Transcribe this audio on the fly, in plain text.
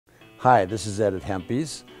Hi, this is Ed at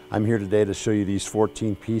Hempy's. I'm here today to show you these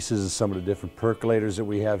 14 pieces of some of the different percolators that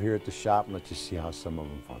we have here at the shop and let you see how some of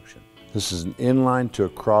them function. This is an inline to a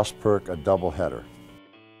cross perc, a double header.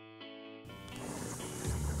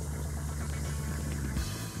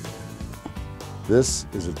 This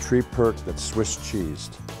is a tree perc that's Swiss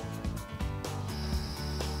cheesed.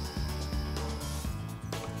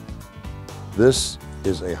 This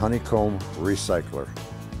is a Honeycomb Recycler.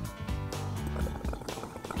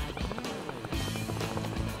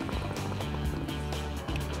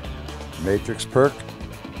 Matrix Perc.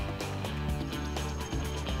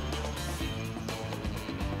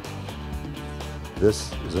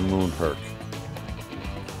 This is a Moon Perc.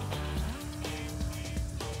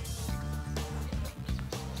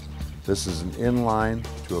 This is an inline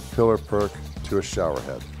to a pillar perc to a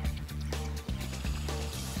showerhead.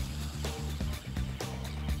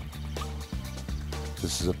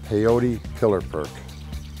 This is a Peyote pillar perc.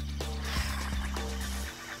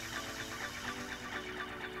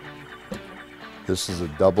 This is a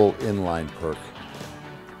double inline perc.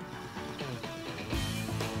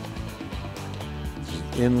 This is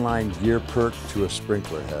an inline gear perc to a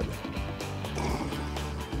Sprinklerhead.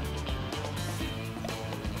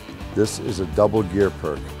 This is a double gear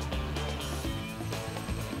perc.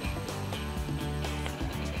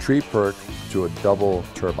 Tree perc to a double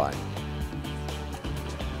turbine.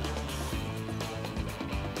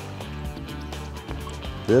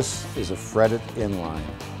 This is a fretted inline.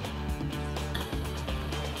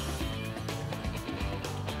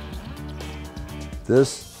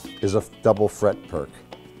 This is a double fret perc.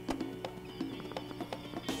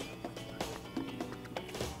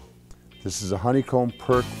 This is a Honeycomb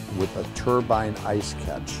perc with a Turbine ice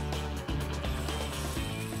catch.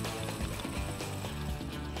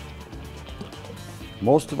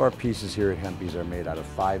 Most of our pieces here at Hempy's are made out of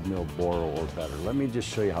 5mm Boro or better. Let me just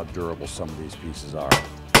show you how durable some of these pieces are.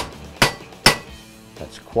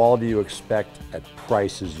 That's quality you expect at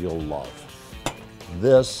prices you'll love.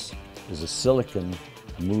 This is a silicone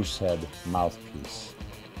moose head mouthpiece.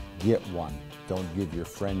 Get one. Don't give your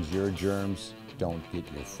friends your germs. Don't get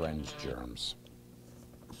your friends germs.